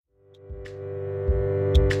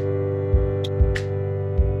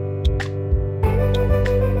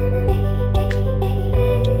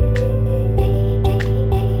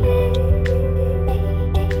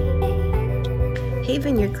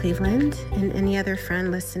Vineyard Cleveland and any other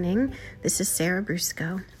friend listening. This is Sarah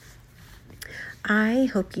Brusco. I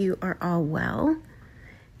hope you are all well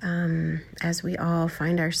as we all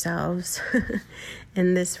find ourselves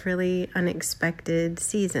in this really unexpected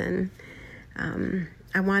season.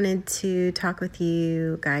 I wanted to talk with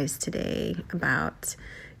you guys today about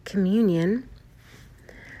communion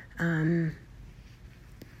and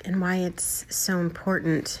why it's so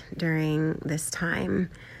important during this time.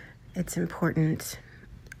 It's important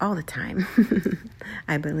all the time,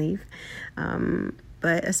 I believe.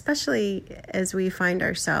 But especially as we find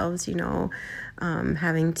ourselves,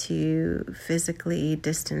 having to physically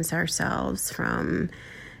distance ourselves from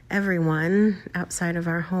everyone outside of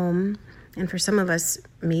our home. And for some of us,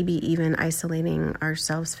 maybe even isolating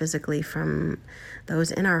ourselves physically from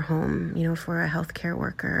those in our home, for a healthcare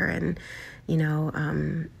worker and,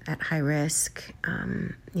 at high risk.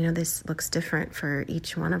 This looks different for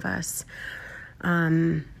each one of us.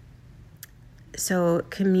 So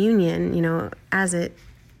communion, as it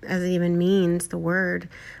even means, the word,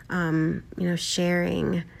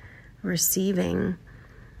 sharing, receiving,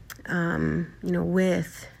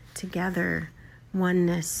 with, together,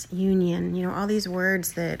 oneness, union, all these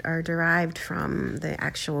words that are derived from the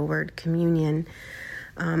actual word communion.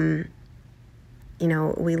 We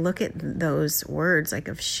look at those words like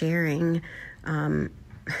of sharing,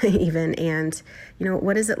 even, and,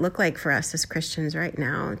 what does it look like for us as Christians right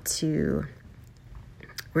now to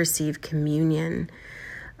receive communion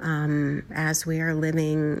as we are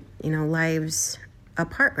living, lives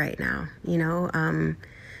apart right now,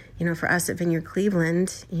 for us at Vineyard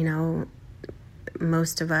Cleveland,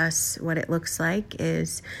 most of us, what it looks like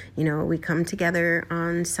is, we come together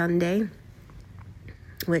on Sunday,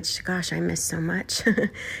 which, gosh, I miss so much.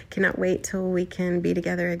 Cannot wait till we can be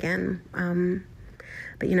together again.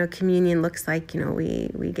 But, communion looks like,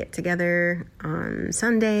 we get together on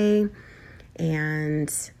Sunday and,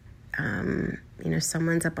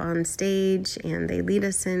 someone's up on stage and they lead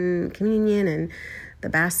us in communion, and the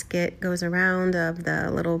basket goes around of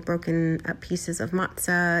the little broken up pieces of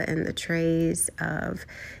matzah and the trays of,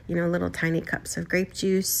 little tiny cups of grape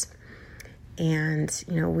juice. And,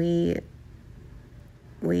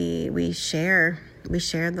 we share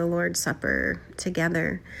the Lord's Supper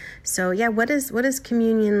together. So what does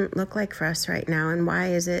communion look like for us right now, and why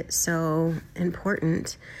is it so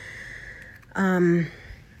important?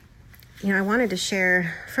 I wanted to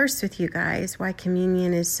share first with you guys why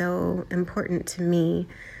communion is so important to me.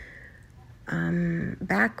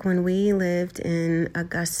 Back when we lived in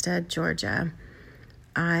Augusta, Georgia,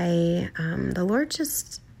 the Lord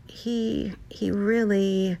He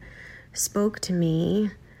really spoke to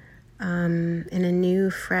me in a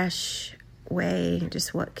new, fresh way,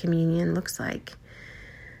 just what communion looks like.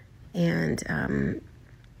 And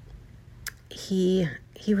He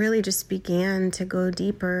really just began to go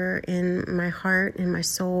deeper in my heart, in my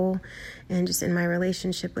soul, and just in my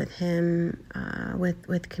relationship with Him,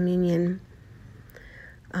 with communion.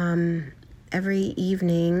 Every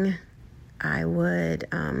evening I would,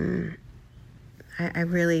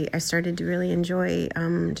 I started to really enjoy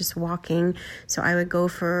just walking. So I would go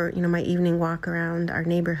for, my evening walk around our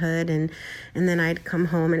neighborhood, and then I'd come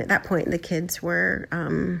home. And at that point, the kids were,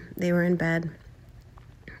 they were in bed.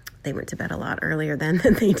 They went to bed a lot earlier then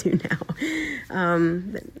than they do now.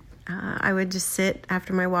 I would just sit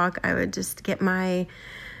after my walk. I would just get my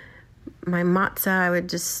matzah. I would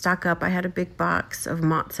just stock up. I had a big box of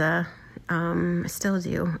matzah. I still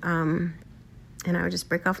do. And I would just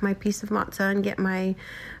break off my piece of matzah and get my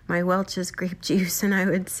Welch's grape juice. And I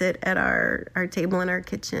would sit at our table in our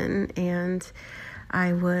kitchen and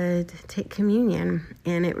I would take communion.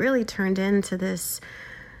 And it really turned into this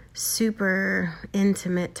super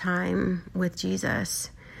intimate time with Jesus.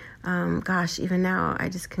 Even now I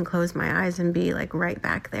just can close my eyes and be like right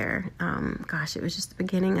back there. It was just the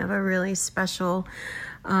beginning of a really special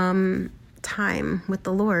time with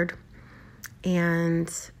the Lord.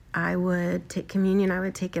 And I would take communion. I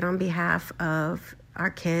would take it on behalf of our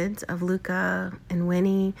kids, of Luca and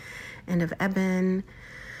Winnie, and of Eben.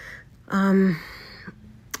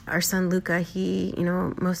 Our son Luca, he,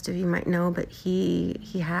 most of you might know, but he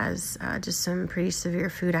has just some pretty severe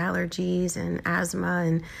food allergies and asthma,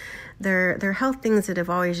 and they're health things that have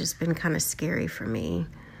always just been kind of scary for me.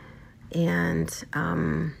 And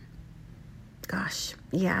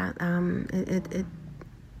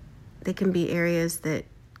they can be areas that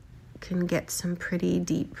can get some pretty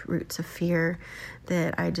deep roots of fear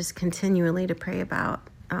that I just continually to pray about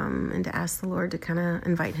and to ask the Lord to kind of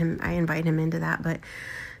invite him into that. But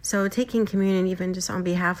so taking communion, even just on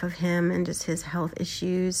behalf of him and just his health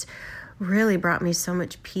issues, really brought me so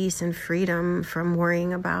much peace and freedom from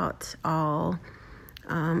worrying about all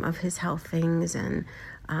of his health things. And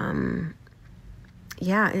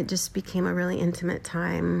it just became a really intimate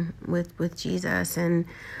time with Jesus. And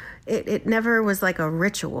it never was like a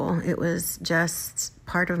ritual. It was just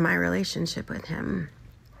part of my relationship with him.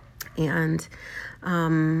 And,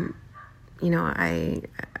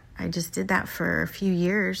 I just did that for a few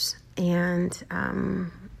years, and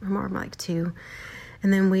more like 2.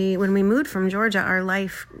 And then when we moved from Georgia, our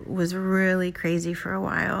life was really crazy for a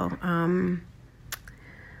while.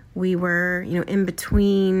 We were, in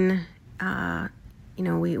between,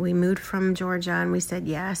 we moved from Georgia, and we said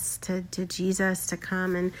yes to Jesus to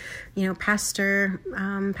come and, pastor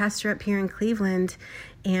up here in Cleveland.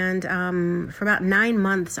 And for about 9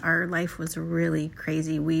 months, our life was really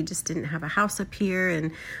crazy. We just didn't have a house up here,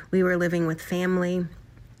 and we were living with family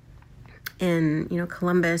in,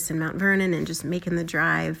 Columbus and Mount Vernon, and just making the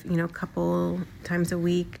drive, a couple times a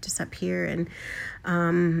week just up here. And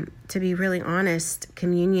to be really honest,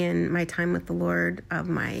 communion, my time with the Lord,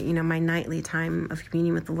 my nightly time of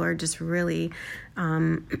communion with the Lord just really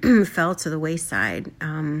fell to the wayside.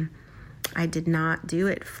 I did not do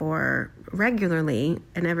it for regularly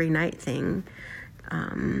an every night thing.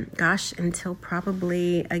 Until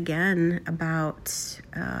probably again about,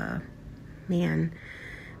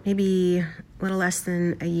 maybe a little less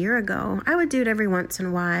than a year ago. I would do it every once in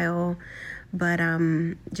a while, but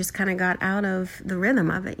just kind of got out of the rhythm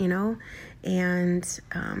of it, and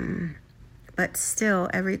but still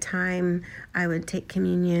every time I would take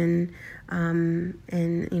communion, and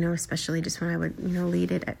especially just when I would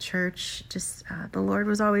lead it at church, just the Lord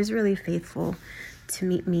was always really faithful to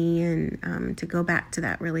meet me and to go back to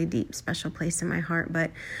that really deep, special place in my heart.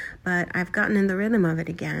 But I've gotten in the rhythm of it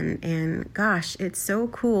again, and gosh, it's so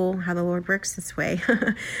cool how the Lord works this way.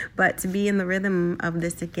 But to be in the rhythm of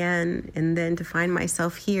this again, and then to find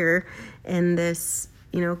myself here in this,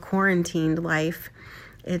 quarantined life,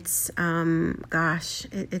 it's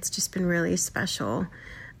it's just been really special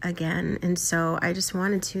again. And so I just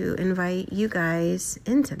wanted to invite you guys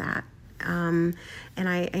into that. And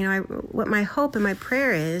what my hope and my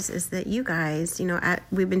prayer is that you guys,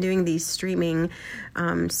 we've been doing these streaming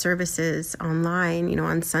services online,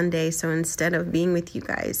 on Sunday. So instead of being with you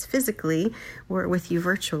guys physically, we're with you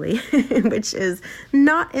virtually, which is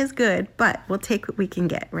not as good, but we'll take what we can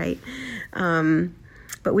get, right?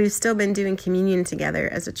 But we've still been doing communion together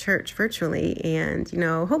as a church virtually. And,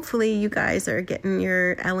 hopefully you guys are getting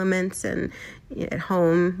your elements and at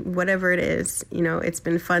home, whatever it is. It's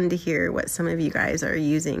been fun to hear what some of you guys are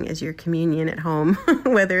using as your communion at home,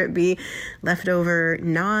 whether it be leftover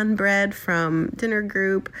non-bread from dinner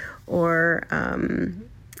group, or,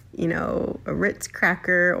 a Ritz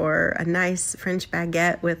cracker, or a nice French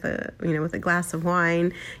baguette with a glass of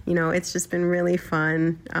wine. It's just been really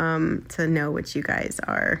fun to know what you guys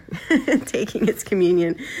are taking as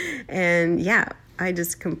communion. And I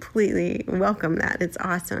just completely welcome that. It's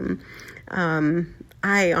awesome.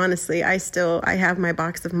 I have my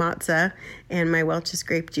box of matzah and my Welch's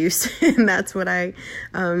grape juice, and that's what I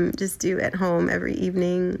just do at home every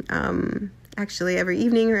evening. Actually, every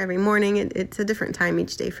evening or every morning. It's a different time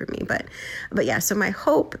each day for me. But so my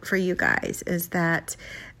hope for you guys is that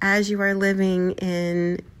as you are living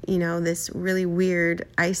in, this really weird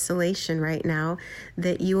isolation right now,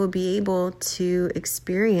 that you will be able to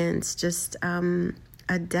experience just a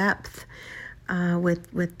depth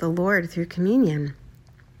with the Lord through communion,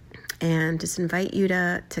 and just invite you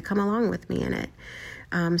to come along with me in it.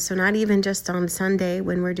 So not even just on Sunday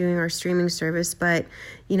when we're doing our streaming service, but,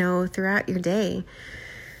 throughout your day.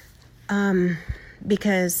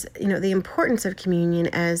 Because, the importance of communion,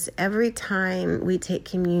 as every time we take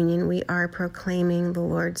communion, we are proclaiming the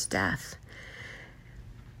Lord's death.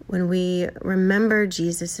 When we remember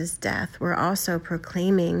Jesus' death, we're also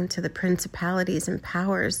proclaiming to the principalities and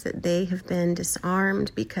powers that they have been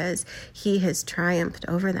disarmed because he has triumphed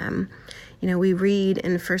over them. We read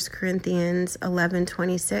in 1 Corinthians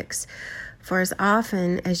 11:26, "For as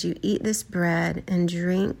often as you eat this bread and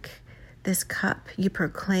drink this cup, you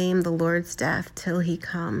proclaim the Lord's death till he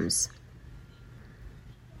comes."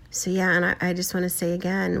 So and I just want to say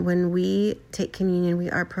again, when we take communion, we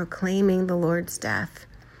are proclaiming the Lord's death.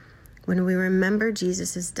 When we remember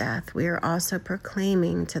Jesus' death, we are also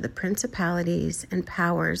proclaiming to the principalities and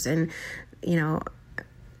powers and,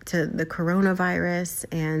 to the coronavirus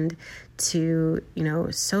and to,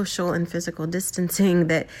 social and physical distancing,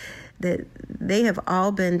 that they have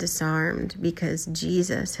all been disarmed because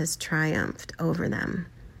Jesus has triumphed over them.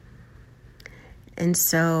 And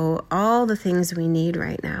so all the things we need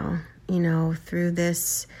right now, through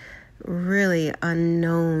this really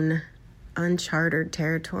unknown uncharted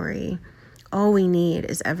territory. All we need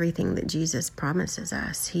is everything that Jesus promises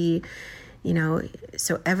us. He,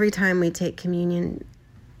 so every time we take communion,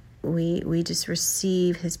 we just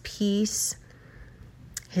receive his peace,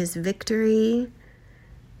 his victory,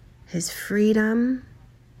 his freedom,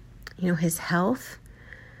 his health.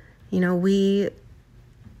 When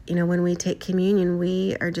we take communion,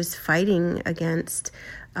 we are just fighting against,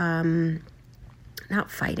 not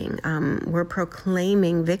fighting, we're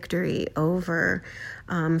proclaiming victory over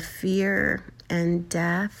fear and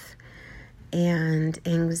death and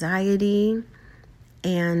anxiety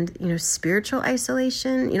and, spiritual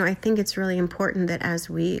isolation. I think it's really important that as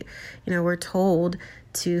we're told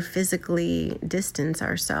to physically distance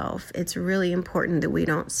ourselves, it's really important that we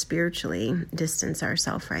don't spiritually distance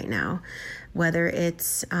ourselves right now. Whether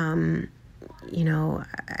it's, I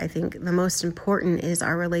think the most important is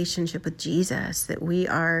our relationship with Jesus, that we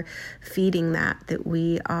are feeding that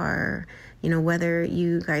we are, whether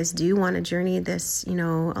you guys do want to journey this,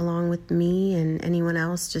 along with me and anyone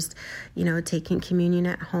else, just, taking communion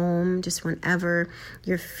at home, just whenever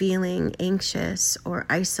you're feeling anxious or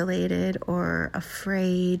isolated or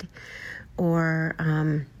afraid or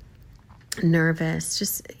nervous,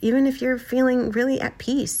 just even if you're feeling really at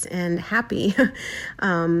peace and happy.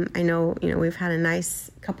 I know, we've had a nice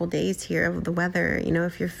couple days here of the weather,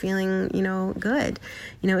 if you're feeling, good,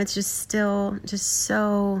 it's just still just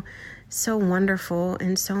so wonderful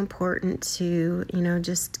and so important to,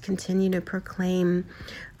 just continue to proclaim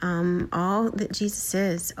all that Jesus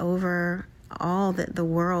is over all that the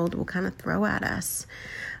world will kind of throw at us.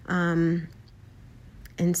 And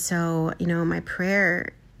so, my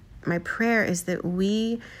prayer is that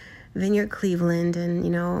we, Vineyard Cleveland,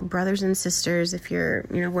 and, brothers and sisters, if you're,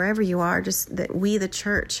 wherever you are, just that we, the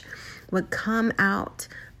church, would come out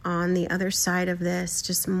on the other side of this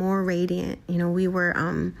just more radiant.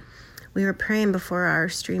 We were praying before our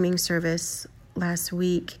streaming service last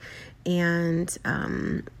week, and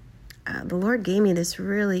the Lord gave me this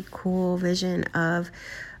really cool vision of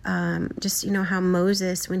just, how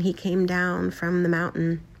Moses, when he came down from the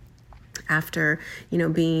mountain after,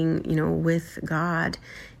 being, with God,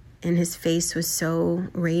 and his face was so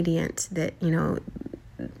radiant that, the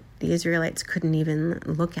Israelites couldn't even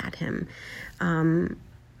look at him.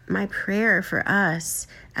 My prayer for us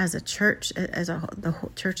as a church, the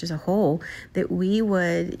whole church as a whole, that we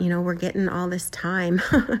would, we're getting all this time,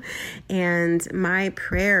 and my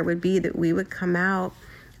prayer would be that we would come out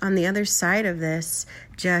on the other side of this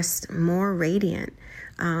just more radiant,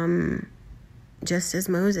 just as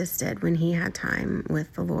Moses did when he had time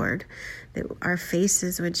with the Lord, that our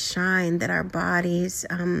faces would shine, that our bodies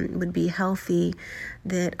would be healthy,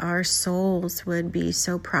 that our souls would be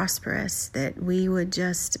so prosperous, that we would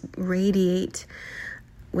just radiate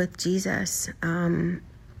with Jesus,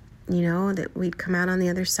 that we'd come out on the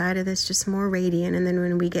other side of this just more radiant. And then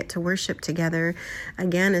when we get to worship together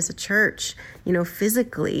again as a church,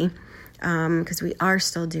 physically, because we are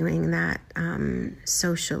still doing that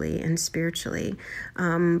socially and spiritually,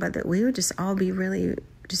 but that we would just all be really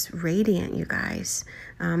just radiant, you guys.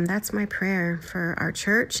 That's my prayer for our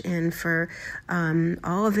church and for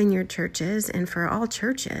all of Vineyard churches and for all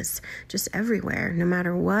churches, just everywhere, no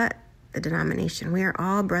matter what the denomination. We are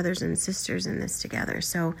all brothers and sisters in this together.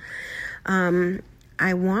 So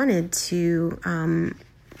I wanted to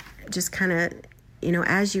just kind of,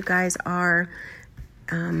 as you guys are,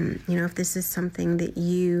 if this is something that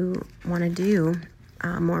you want to do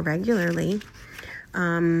more regularly,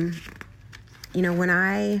 when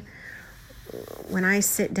I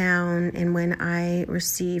sit down and when I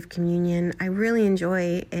receive communion, I really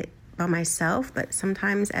enjoy it by myself, but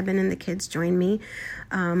sometimes Eben and the kids join me.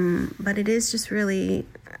 But it is just really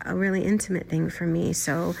a really intimate thing for me.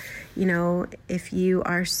 So, if you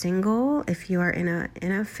are single, if you are in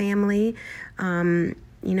a family,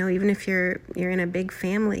 even if you're in a big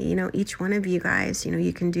family, each one of you guys,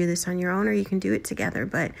 you can do this on your own or you can do it together.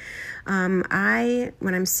 But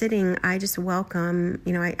when I'm sitting, I just welcome,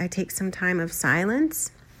 I take some time of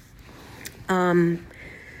silence.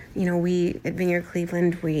 We at Vineyard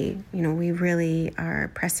Cleveland, we really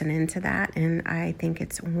are pressing into that, and I think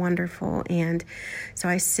it's wonderful. And so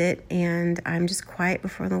I sit and I'm just quiet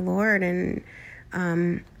before the Lord, and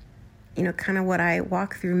kind of what I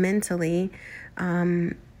walk through mentally.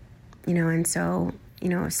 And so,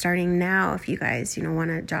 starting now, if you guys, want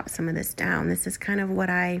to jot some of this down, this is kind of what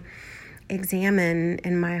I examine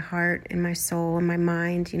in my heart, in my soul, in my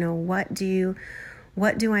mind. What do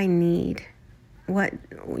I need? What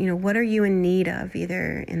are you in need of,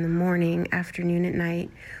 either in the morning, afternoon, at night?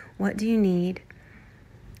 What do you need?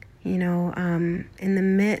 In the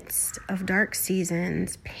midst of dark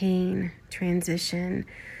seasons, pain, transition,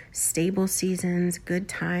 stable seasons, good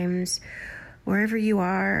times, wherever you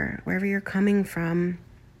are, wherever you're coming from,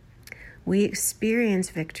 we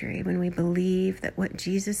experience victory when we believe that what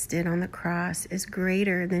Jesus did on the cross is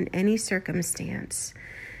greater than any circumstance,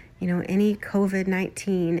 any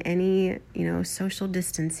COVID-19, any, social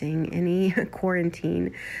distancing, any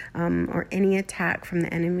quarantine, or any attack from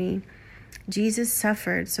the enemy. Jesus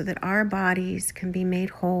suffered so that our bodies can be made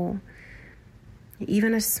whole.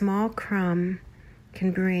 Even a small crumb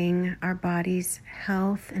can bring our bodies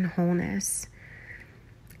health and wholeness.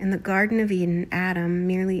 In the Garden of Eden, Adam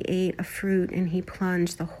merely ate a fruit and he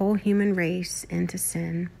plunged the whole human race into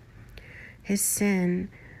sin. His sin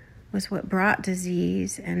was what brought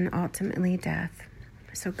disease and ultimately death.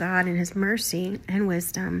 So God, in his mercy and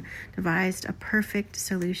wisdom, devised a perfect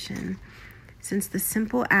solution. Since the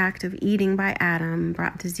simple act of eating by Adam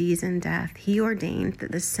brought disease and death, he ordained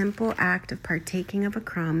that the simple act of partaking of a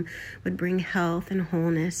crumb would bring health and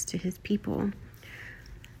wholeness to his people.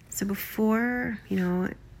 So before,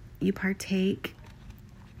 you partake,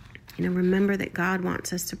 remember that God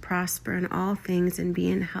wants us to prosper in all things and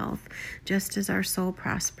be in health, just as our soul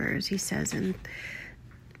prospers. He says in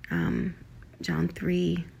John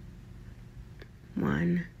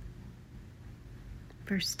 3:1,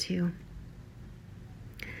 verse 2.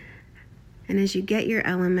 And as you get your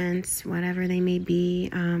elements, whatever they may be,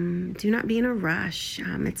 do not be in a rush.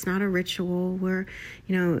 It's not a ritual. We're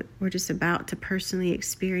just about to personally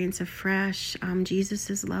experience afresh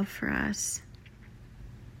Jesus' love for us.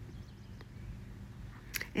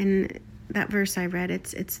 And that verse I read,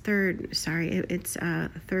 it's 3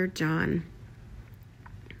 John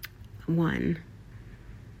 1,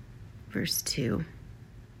 verse 2.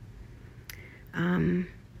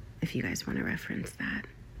 If you guys want to reference that.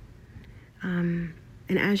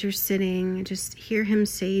 And as you're sitting, just hear him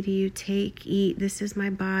say to you, take, eat, this is my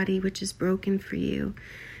body, which is broken for you.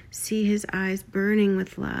 See his eyes burning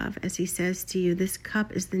with love as he says to you, this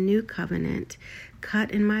cup is the new covenant,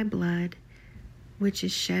 cut in my blood, which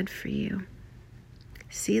is shed for you.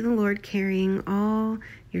 See the Lord carrying all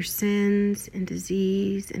your sins and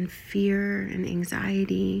disease and fear and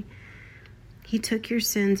anxiety. He took your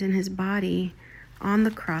sins in his body on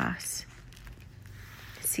the cross.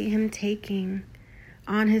 See him taking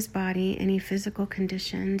on his body any physical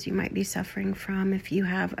conditions you might be suffering from. If you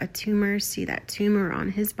have a tumor, see that tumor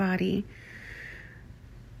on his body.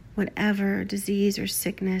 Whatever disease or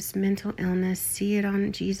sickness, mental illness, see it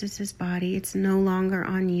on Jesus' body. It's no longer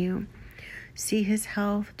on you. See his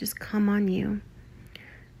health just come on you.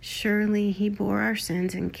 Surely he bore our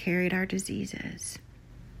sins and carried our diseases.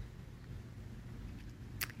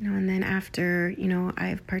 And then after,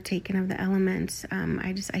 I've partaken of the elements,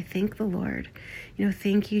 I thank the Lord.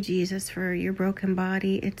 Thank you, Jesus, for your broken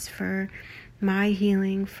body. It's for my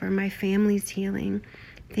healing, for my family's healing.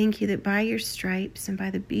 Thank you that by your stripes and by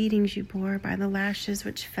the beatings you bore, by the lashes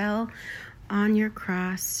which fell on your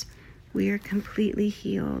cross, we are completely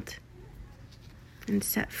healed and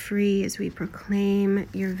set free as we proclaim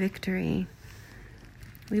your victory.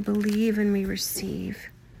 We believe and we receive.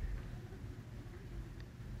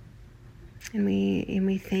 And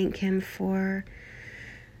we thank him for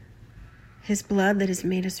his blood that has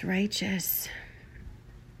made us righteous.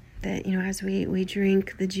 That, as we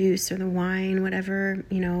drink the juice or the wine, whatever,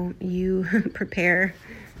 you prepare,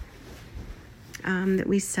 that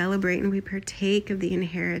we celebrate and we partake of the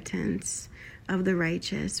inheritance of the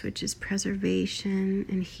righteous, which is preservation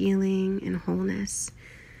and healing and wholeness.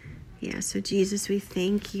 Yeah, so Jesus, we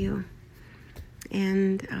thank you.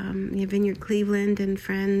 And Vineyard Cleveland and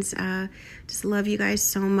friends, just love you guys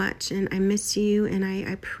so much, and I miss you, and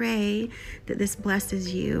I pray that this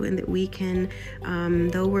blesses you and that we can,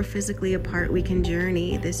 though we're physically apart, we can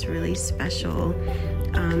journey this really special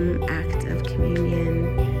act of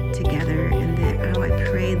communion together, and that I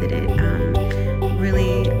pray that it